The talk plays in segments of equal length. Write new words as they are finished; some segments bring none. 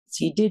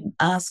benefits. You did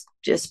ask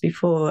just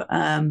before,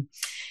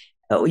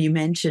 or you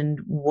mentioned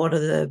what are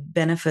the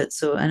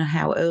benefits and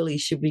how early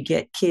should we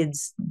get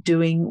kids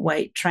doing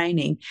weight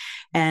training.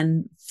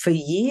 And for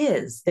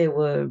years, there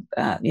were,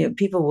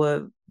 people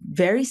were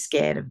very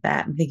scared of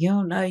that and thinking,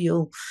 oh no,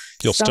 you'll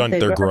stunt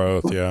their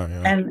growth. Yeah.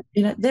 And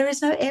there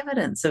is no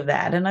evidence of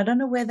that, and I don't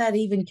know where that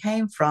even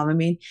came from. I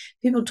mean,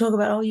 people talk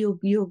about, oh,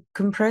 you'll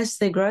compress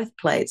their growth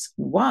plates.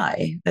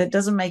 Why? That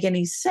doesn't make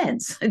any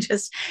sense. It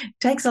just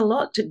takes a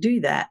lot to do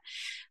that.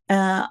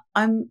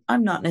 I'm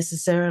not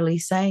necessarily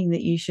saying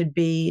that you should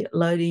be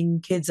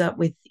loading kids up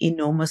with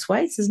enormous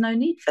weights. There's no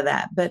need for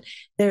that. But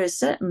there is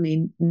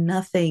certainly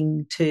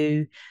nothing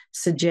to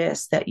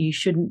suggest that you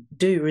shouldn't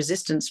do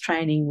resistance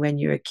training when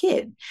you're a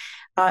kid.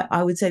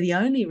 I would say the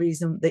only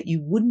reason that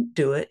you wouldn't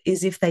do it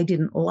is if they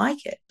didn't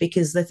like it,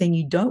 because the thing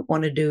you don't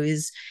want to do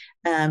is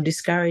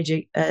discourage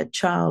a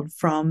child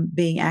from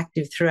being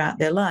active throughout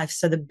their life.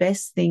 So the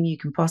best thing you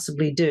can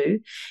possibly do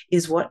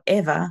is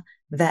whatever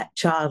that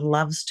child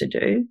loves to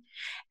do.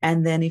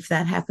 And then if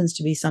that happens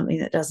to be something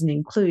that doesn't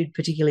include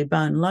particularly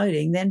bone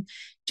loading, then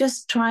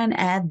just try and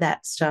add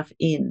that stuff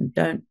in.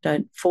 Don't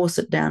force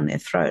it down their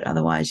throat.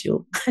 Otherwise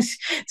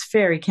it's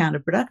very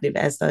counterproductive,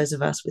 as those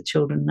of us with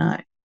children know.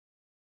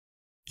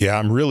 Yeah,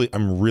 I'm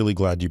really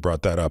glad you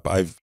brought that up.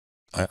 I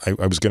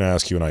was going to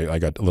ask you and I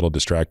got a little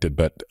distracted,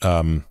 but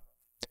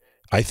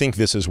I think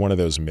this is one of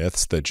those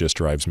myths that just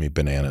drives me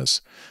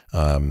bananas.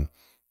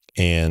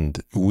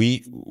 And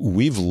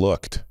we've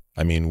looked.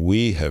 I mean,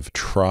 we have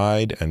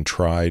tried and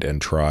tried and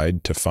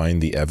tried to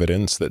find the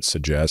evidence that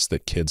suggests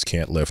that kids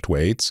can't lift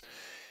weights,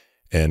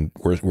 and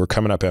we're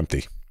coming up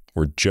empty.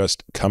 We're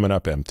just coming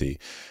up empty.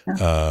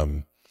 Yeah.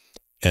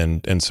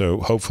 And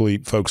so hopefully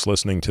folks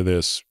listening to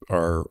this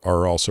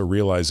are also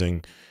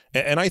realizing,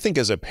 and I think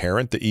as a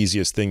parent, the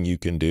easiest thing you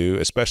can do,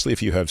 especially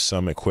if you have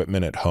some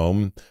equipment at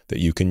home that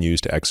you can use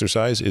to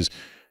exercise, is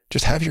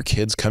just have your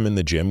kids come in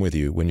the gym with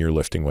you when you're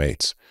lifting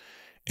weights.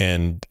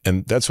 And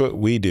that's what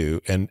we do.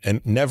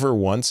 And never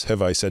once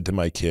have I said to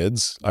my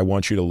kids, I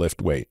want you to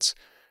lift weights.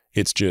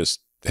 It's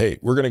just, hey,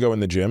 we're going to go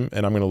in the gym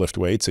and I'm going to lift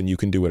weights and you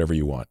can do whatever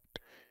you want.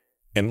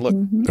 And look,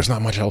 there's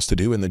not much else to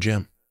do in the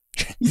gym.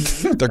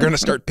 They're going to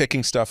start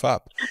picking stuff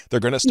up. They're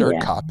going to start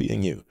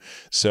copying you.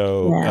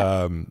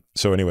 So,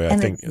 so anyway, I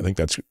think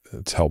that's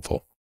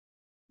helpful.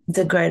 It's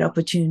a great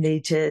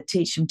opportunity to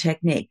teach them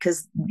technique,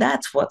 because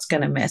that's what's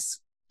going to mess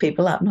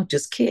people up, not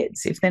just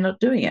kids, if they're not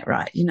doing it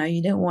right.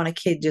 You don't want a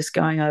kid just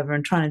going over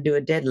and trying to do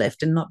a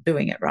deadlift and not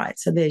doing it right.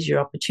 So there's your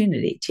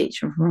opportunity. Teach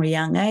them from a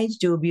young age,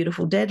 do a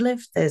beautiful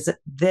deadlift.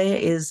 There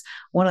is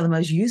one of the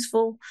most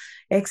useful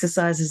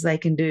exercises they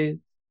can do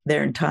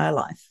their entire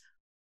life.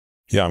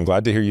 Yeah, I'm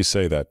glad to hear you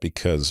say that,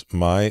 because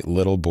my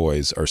little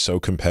boys are so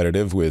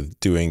competitive with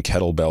doing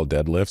kettlebell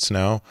deadlifts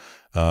now.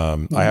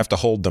 I have to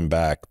hold them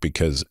back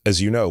because,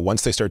 as you know,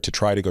 once they start to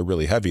try to go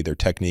really heavy, their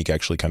technique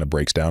actually kind of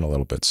breaks down a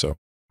little bit. So